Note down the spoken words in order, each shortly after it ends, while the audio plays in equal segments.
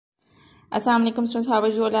Assalamu alaikum students, how are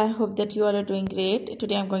you all? I hope that you all are doing great.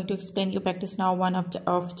 Today I'm going to explain you practice now 1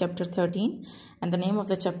 of chapter 13, and the name of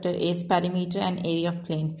the chapter is Perimeter and Area of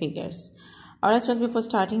Plane Figures. Alright students, before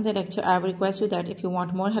starting the lecture, I would request you that if you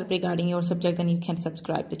want more help regarding your subject, then you can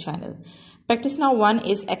subscribe the channel. Practice now 1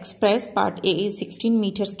 is express. Part A is 16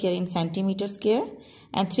 meter square in centimeter square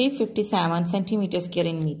and 357 centimeter square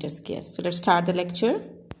in meter square. So let's start the lecture.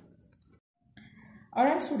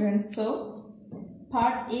 Alright students, so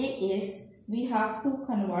part A is we have to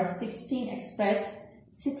convert 16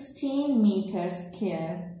 meter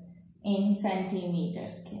square in centimeter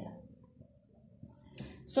square.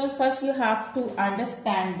 So first you have to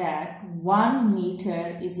understand that 1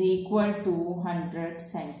 meter is equal to 100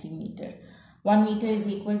 centimeter. 1 meter is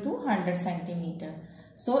equal to 100 centimeter.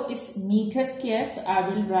 So it's meter square. So I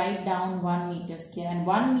will write down 1 meter square, and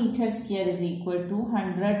 1 meter square is equal to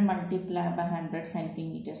 100 multiplied by 100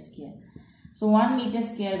 centimeter square. So 1 meter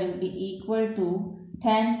square will be equal to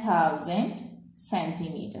 10,000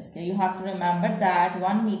 centimeter square. You have to remember that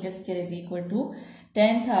 1 meter square is equal to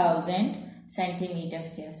 10,000 centimeter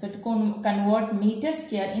square. So to convert meter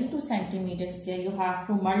square into centimeter square, you have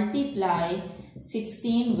to multiply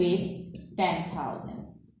 16 with 10,000.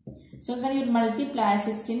 So when you multiply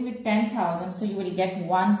 16 with 10,000, so you will get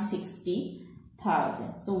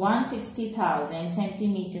 160,000. So 160,000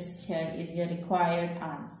 centimeter square is your required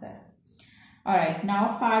answer. Alright,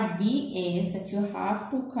 now part B is that you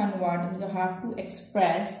have to convert and you have to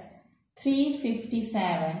express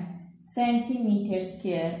 357 centimeter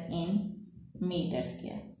square in meter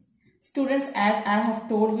square. Students, as I have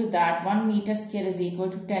told you that 1 meter square is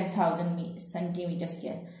equal to 10,000 centimeter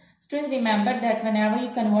square. Students, remember that whenever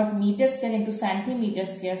you convert meter square into centimeter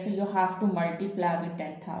square, so you have to multiply with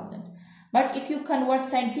 10,000. But if you convert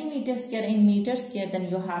centimeter square in meter square, then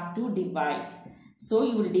you have to divide. So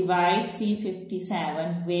you will divide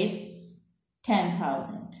 357 with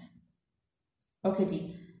 10,000. Okay,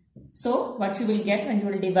 G. So what you will get when you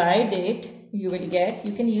will divide it, you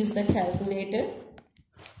can use the calculator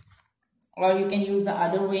or you can use the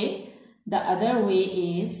other way. The other way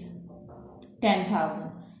is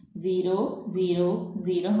 10,000. 0, 0,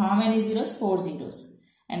 0. How many zeros? 4 zeros.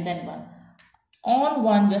 And then 1. On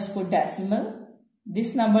 1, just put decimal.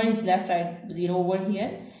 This number is left, right, 0 over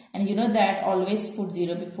here. And you know that always put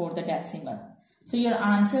 0 before the decimal. So your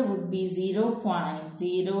answer would be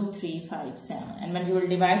 0.0357. And when you will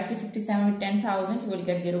divide 357 with 10,000, you will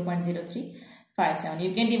get 0.0357.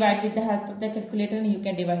 You can divide with the help of the calculator and you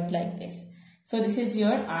can divide like this. So this is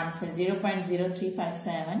your answer.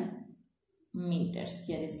 0.0357 meters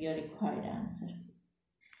square is your required answer.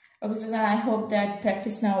 Okay, so I hope that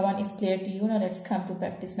practice now 1 is clear to you. Now let's come to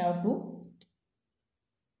practice now 2.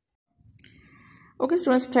 Okay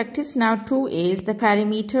students, practice now 2 is the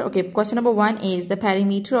perimeter. Okay, question number 1 is the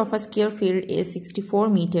perimeter of a square field is 64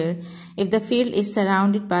 meter. If the field is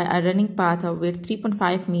surrounded by a running path of width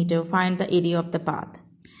 3.5 meter, find the area of the path.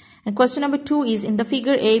 And question number 2 is in the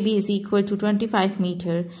figure AB is equal to 25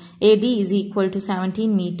 meter, AD is equal to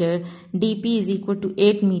 17 meter, DP is equal to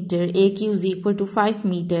 8 meter, AQ is equal to 5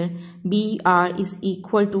 meter, BR is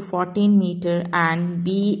equal to 14 meter and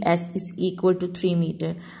BS is equal to 3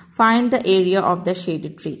 meter. Find the area of the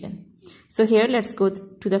shaded region. So here let's go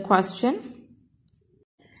to the question.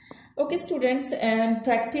 Okay students, and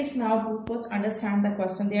practice now to first understand the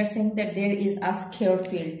question. They are saying that there is a square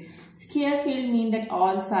field. Square field means that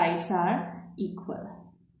all sides are equal.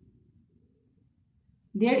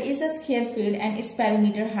 There is a square field and its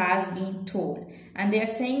perimeter has been told. And they are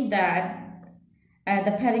saying that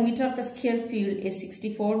the perimeter of the square field is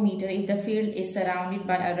 64 meter. If the field is surrounded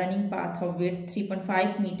by a running path of width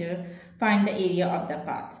 3.5 meter, find the area of the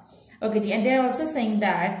path. Okay, and they are also saying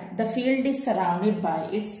that the field is surrounded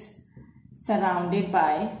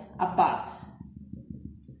by a path.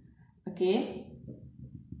 Okay.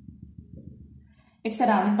 It's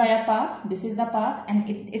surrounded by a path. This is the path and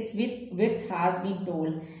its width has been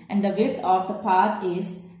told. And the width of the path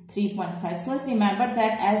is 3.5. Students, remember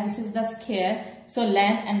that as this is the square, so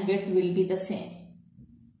length and width will be the same.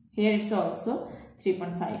 Here it's also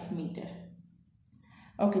 3.5 meter.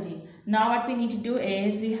 Okay, G. Now what we need to do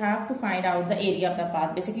is we have to find out the area of the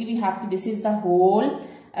path. Basically we have to, this is the whole,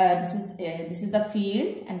 this is the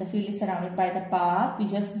field and the field is surrounded by the path. We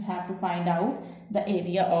just have to find out the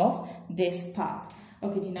area of this path.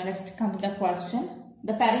 Okay, G. Now let's come to the question.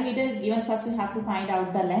 The perimeter is given. First we have to find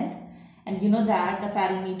out the length. And you know that the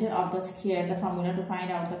perimeter of the square, the formula to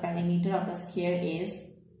find out the perimeter of the square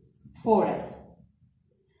is 4L.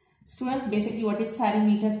 Students, basically what is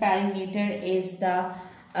perimeter? Perimeter is the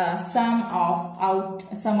sum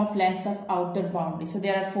of lengths of outer boundary. So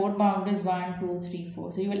there are 4 boundaries, 1, 2, 3,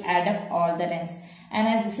 4. So you will add up all the lengths, and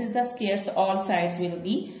as this is the square, so all sides will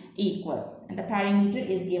be equal, and the perimeter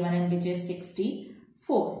is given, and which is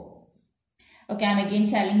 64. Okay, I'm again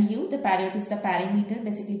telling you the period is the perimeter.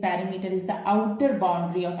 Basically, perimeter is the outer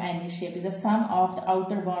boundary of any shape, is the sum of the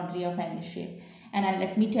outer boundary of any shape. And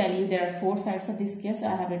let me tell you, there are 4 sides of this square, so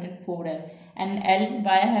I have written 4L. And L,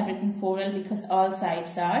 why I have written 4L? Because all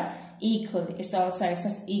sides are equal. It's all sides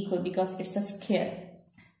are equal because it's a square.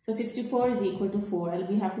 So 64 is equal to 4L.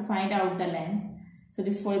 We have to find out the length. So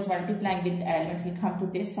this 4 is multiplying with L. When we come to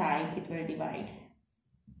this side, it will divide.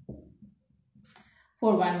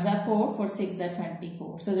 4 ones are 4, 4 6 are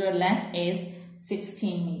 24. So your length is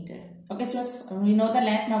 16 meter. Okay, so we know the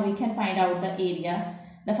length. Now we can find out the area.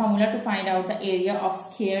 The formula to find out the area of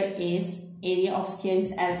square is L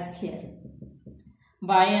square.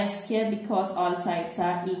 Why L square? Because all sides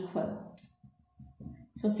are equal.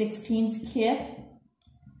 So 16 square.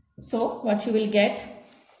 So what you will get?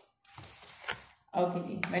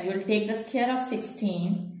 Okay, when you will take the square of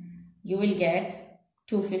 16, you will get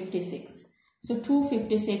 256. So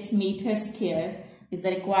 256 meter square is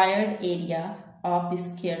the required area of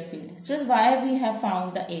this square field. So that's why we have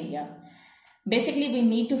found the area. Basically, we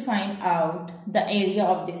need to find out the area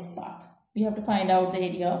of this path. We have to find out the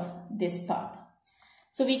area of this path.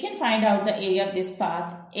 So we can find out the area of this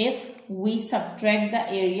path if we subtract the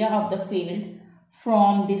area of the field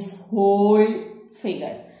from this whole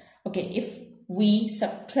figure. Okay, if we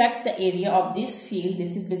subtract the area of this field,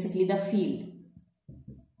 this is basically the field.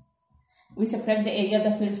 We subtract the area of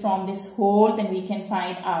the field from this whole, then we can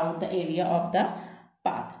find out the area of the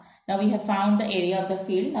path. Now we have found the area of the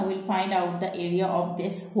field. Now we'll find out the area of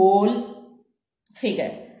this whole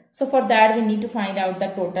figure. So for that we need to find out the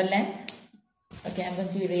total length. Okay, I'm going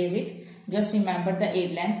to erase it. Just remember the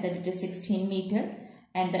area length, that it is 16 meter,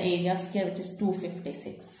 and the area of square, which is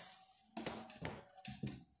 256.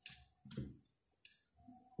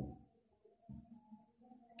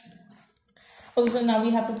 Also, now we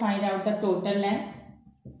have to find out the total length.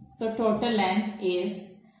 So total length is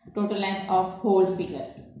total length of whole figure.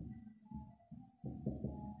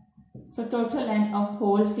 So total length of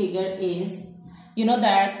whole figure is, you know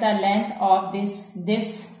that the length of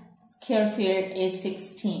this square field is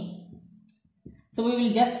 16. So we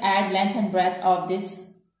will just add length and breadth of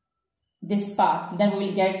this part. Then we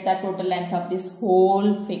will get the total length of this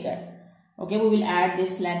whole figure. Okay, we will add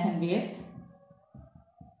this length and width.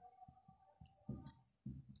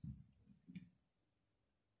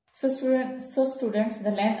 So students,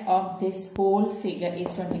 the length of this whole figure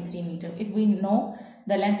is 23 meter. If we know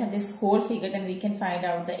the length of this whole figure, then we can find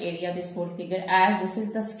out the area of this whole figure. As this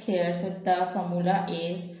is the square, so the formula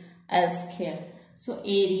is L square. So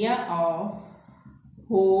area of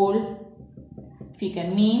whole figure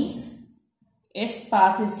means its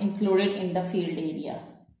path is included in the field area.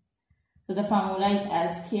 So the formula is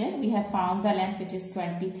L square. We have found the length, which is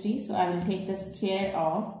 23. So I will take the square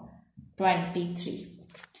of 23.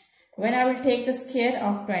 When I will take the square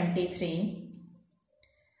of 23,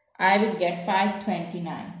 I will get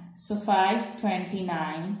 529. So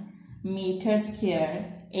 529 meter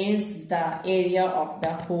square is the area of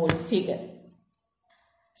the whole figure.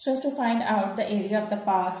 So to find out the area of the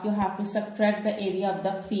path, you have to subtract the area of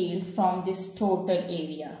the field from this total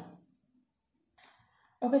area.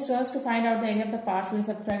 Okay, so as to find out the area of the path, we will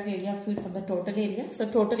subtract the area of field from the total area. So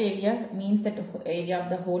total area means the area of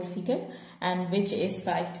the whole figure, and which is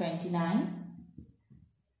 529.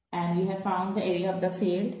 And we have found the area of the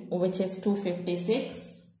field, which is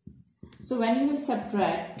 256. So when you will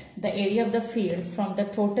subtract the area of the field from the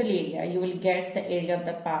total area, you will get the area of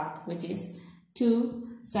the path, which is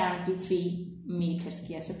 273 meter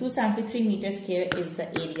square. So 273 meter square is the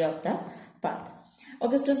area of the path.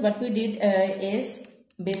 Okay, students, what we did is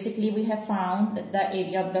basically we have found the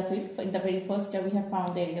area of the field. In the very first step, we have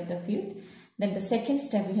found the area of the field. Then the second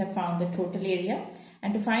step, we have found the total area.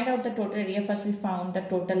 And to find out the total area, first we found the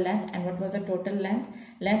total length. And what was the total length?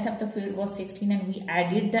 Length of the field was 16, and we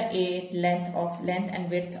added the length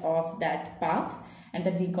and width of that path. And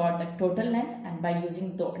then we got the total length. And by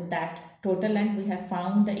using that total length, we have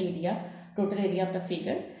found the total area of the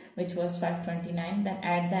figure, which was 529. Then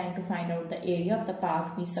at the end, to find out the area of the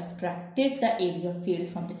path, we subtracted the area of field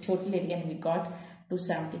from the total area, and we got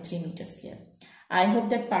 273 meters square. I hope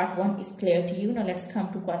that part 1 is clear to you. Now let's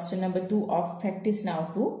come to question number 2 of practice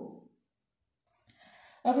now 2.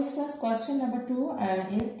 Okay, so first question number 2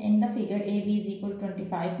 is in the figure AB is equal to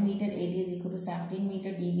 25 meter, AD is equal to 17 meter,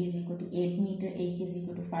 DB is equal to 8 meter, AK is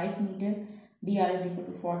equal to 5 meter. BR is equal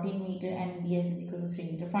to 14 meter and BS is equal to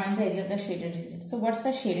 3 meter. Find the area of the shaded region. So what's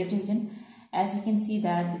the shaded region? As you can see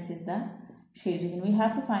that this is the shaded region. We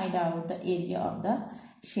have to find out the area of the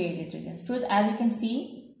shaded region. So as you can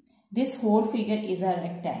see, this whole figure is a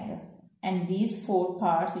rectangle and these four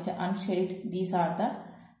parts which are unshaded, these are the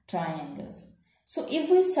triangles. So if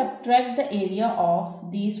we subtract the area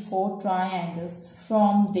of these four triangles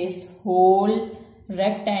from this whole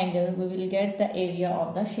rectangle, we will get the area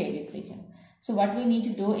of the shaded region. So what we need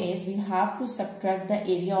to do is we have to subtract the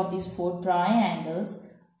area of these four triangles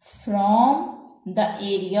from the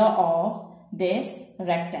area of this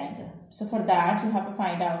rectangle. So for that you have to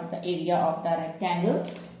find out the area of the rectangle.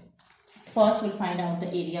 First we'll find out the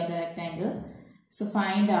area of the rectangle. So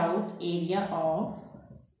find out area of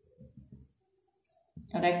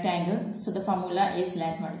a rectangle. So the formula is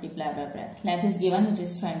length multiplied by breadth. Length is given which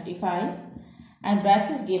is 25 and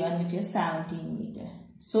breadth is given which is 17 meter.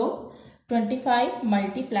 So 25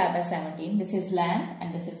 multiplied by 17, this is length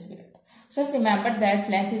and this is width. So just remember that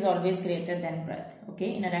length is always greater than breadth.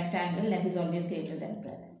 Okay, in a rectangle length is always greater than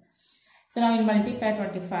breadth. So now we'll multiply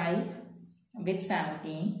 25 with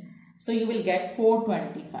 17. So you will get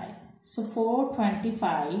 425. So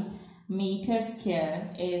 425 meter square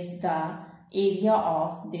is the area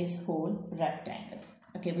of this whole rectangle.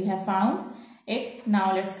 Okay, we have found it.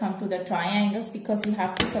 Now let's come to the triangles, because we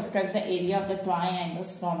have to subtract the area of the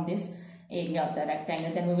triangles from this area of the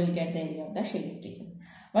rectangle. Then we will get the area of the shaded region.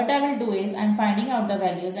 What I will do is I'm finding out the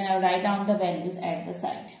values and I will write down the values at the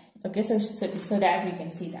side. Okay, so that we can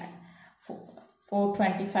see that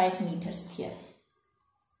 425 meters square.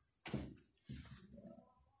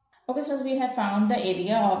 Okay, so we have found the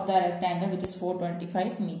area of the rectangle which is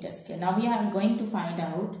 425 meters square. Now we are going to find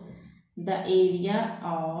out the area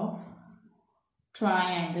of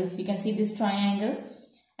triangles. We can see this triangle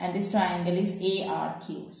and this triangle is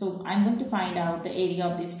ARQ. So I'm going to find out the area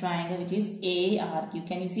of this triangle which is ARQ.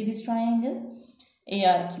 Can you see this triangle?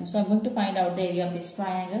 ARQ. So I'm going to find out the area of this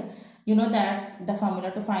triangle. You know that the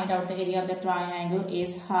formula to find out the area of the triangle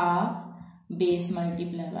is half base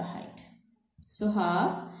multiplied by height. So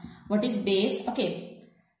half, what is base? Okay,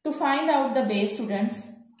 to find out the base, students,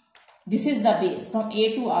 this is the base. From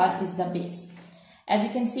A to R is the base. As you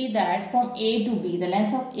can see that from A to B, the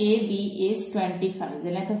length of AB is 25.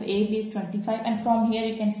 The length of AB is 25, and from here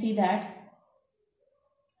you can see that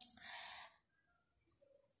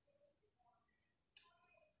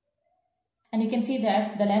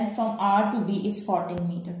the length from R to B is 14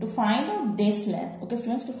 meter. To find out this length, okay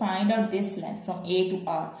students, to find out this length from A to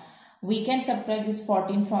R, we can subtract this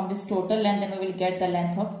 14 from this total length, then we will get the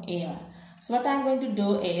length of AR. So what I am going to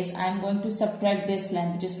do is I am going to subtract this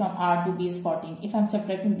length which is from R to B is 14. If I am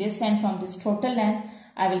subtracting this length from this total length,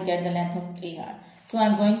 I will get the length of AR. So I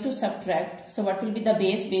am going to subtract. So what will be the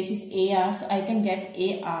base? Base is AR. So I can get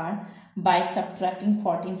AR by subtracting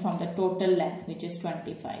 14 from the total length which is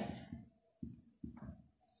 25.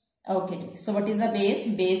 Okay, so what is the base?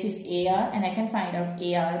 Base is AR, and I can find out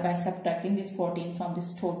AR by subtracting this 14 from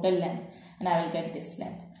this total length, and I will get this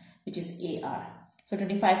length which is AR. So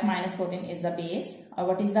 25 minus 14 is the base. Or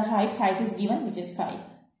what is the height? Height is given which is 5.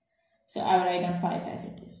 So I will write down 5 as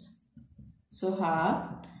it is. So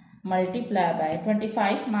half multiplied by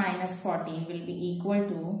 25 minus 14 will be equal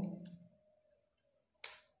to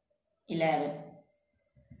 11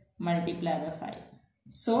 multiplied by 5.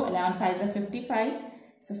 So 11 5s are 55.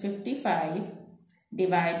 So 55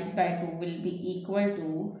 divided by 2 will be equal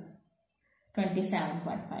to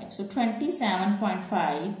 27.5. So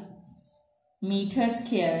 27.5 meter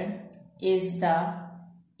square is the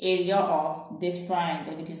area of this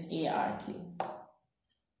triangle which is ARQ.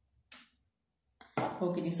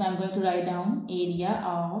 Okay, so I'm going to write down area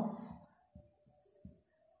of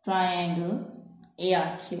triangle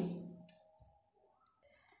ARQ.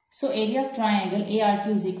 So area of triangle ARQ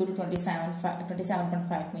is equal to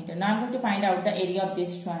 27.5 meter. Now I'm going to find out the area of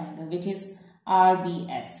this triangle which is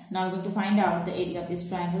RBS. Now I'm going to find out the area of this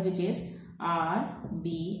triangle which is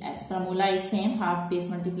RBS. Formula is same, half base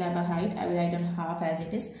multiplied by height. I will write down half as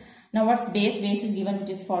it is. Now what's base? Base is given which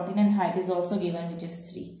is 14 and height is also given which is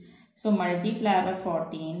 3. So multiply by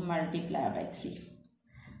 14 multiply by 3.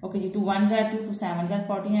 Okay, 2 1s are 2, 2 7s are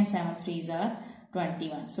 14 and 7 3s are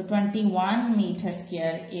 21. So 21 meter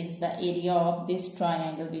square is the area of this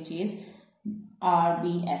triangle which is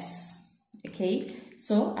RBS. Okay,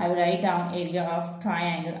 so I will write down area of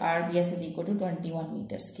triangle RBS is equal to 21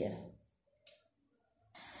 meter square.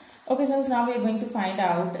 Okay, so now we are going to find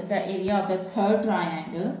out the area of the third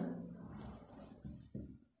triangle,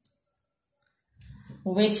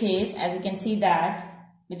 which is, as you can see that,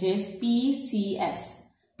 which is PCS.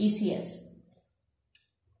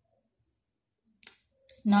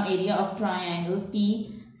 Now area of triangle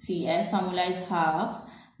PCS, formula is half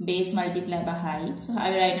base multiplied by height. So I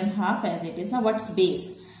will write down half as it is. Now what's base?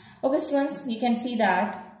 Okay students, you can see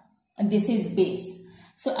that this is base.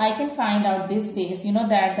 So I can find out this base. You know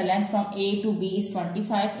that the length from A to B is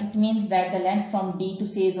 25. It means that the length from D to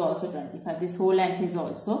C is also 25. This whole length is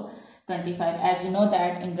also 25. As you know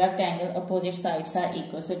that in rectangle opposite sides are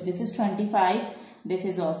equal. So if this is 25, this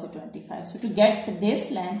is also 25. So to get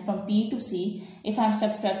this length from P to C, if I am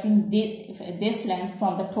subtracting this length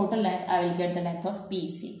from the total length, I will get the length of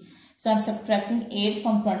PC. So I am subtracting 8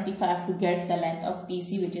 from 25 to get the length of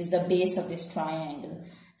PC, which is the base of this triangle.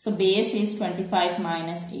 So base is 25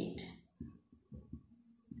 minus 8.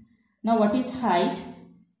 Now what is height?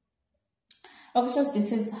 Okay, so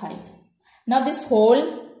this is the height. Now this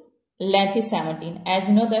whole length is 17. As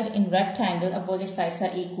you know that in rectangle opposite sides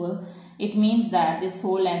are equal, it means that this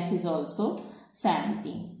whole length is also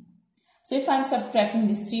 17. So if I am subtracting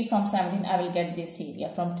this 3 from 17, I will get this area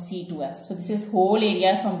from C to S. So this is whole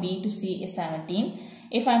area from B to C is 17.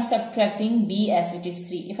 If I am subtracting BS, which is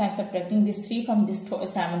 3, if I am subtracting this 3 from this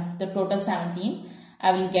the total 17,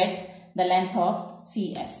 I will get the length of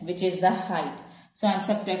CS, which is the height. So I am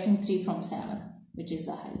subtracting 3 from 7, which is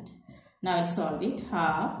the height. Now I'll solve it.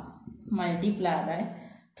 Half multiplied by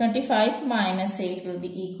 25 minus 8 will be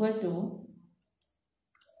equal to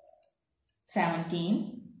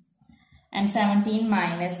 17. And 17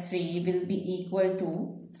 minus 3 will be equal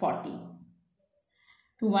to 40.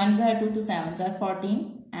 2 1s are 2, 2 7s are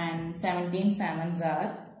 14, and 17 7s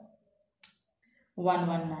are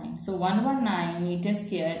 119. So 119 meters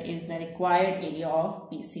square is the required area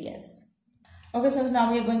of PCS. Okay, so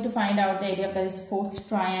now we are going to find out the area of this fourth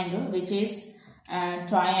triangle, which is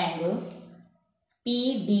triangle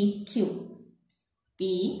PDQ.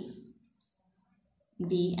 P,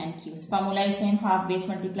 D and Q. So formula is same, half base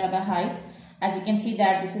multiplied by height. As you can see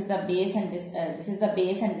that this is the base and this is the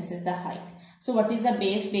base and this is the height. So what is the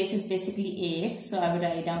base? Base is basically 8. So I will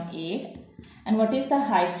write down 8. And what is the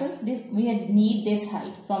height? So this we need this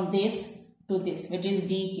height from this to this, which is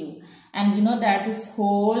DQ. And you know that this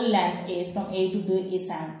whole length is from A to B is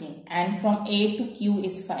 17 and from A to Q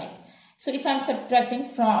is 5. So if I am subtracting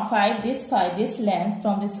from 5, this length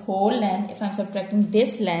from this whole length, if I am subtracting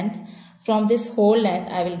this length from this whole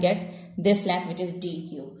length, I will get this length, which is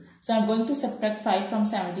DQ. So I am going to subtract 5 from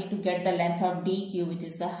 17 to get the length of DQ, which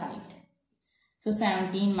is the height. So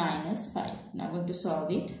 17 minus 5. Now I am going to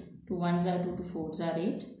solve it. 2 1s are 2, 2 4s are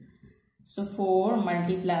 8. So 4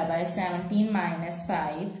 multiplied by 17 minus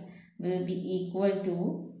 5 will be equal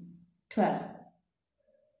to 12.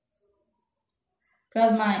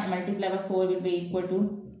 12 multiplied by 4 will be equal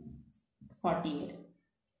to 48.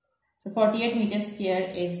 So 48 meters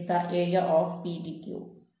square is the area of PDQ.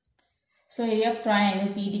 So area of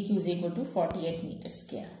triangle PDQ is equal to 48 meters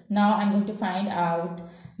square. Now I am going to find out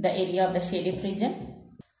the area of the shaded region.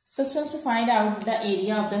 So students, to find out the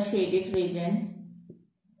area of the shaded region,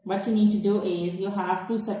 what you need to do is you have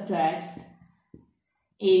to subtract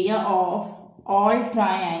area of all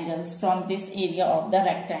triangles from this area of the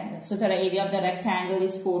rectangle. So the area of the rectangle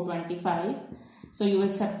is 425. So you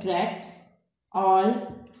will subtract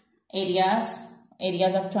all areas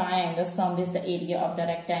of triangles from this the area of the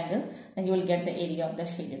rectangle, then you will get the area of the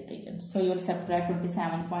shaded region. So you will subtract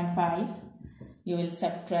 27.5, you will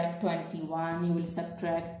subtract 21, you will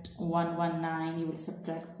subtract 119, you will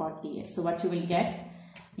subtract 48. So what you will get?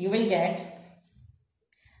 You will get,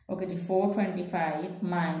 okay, the 425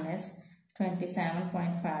 minus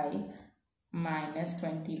 27.5 minus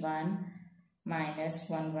 21 minus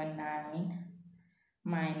 119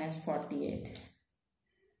 minus 48.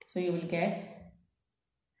 So you will get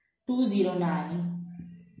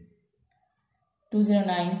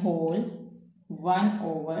 209 whole 1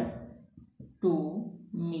 over 2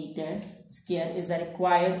 meter square is the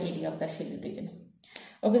required area of the shaded region.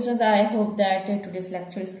 Okay students, I hope that today's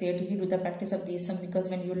lecture is clear to you. Do the practice of these sums, because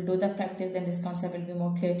when you will do the practice, then this concept will be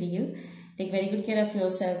more clear to you. Take very good care of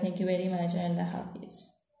yourself. Thank you very much, and Allah Hafiz.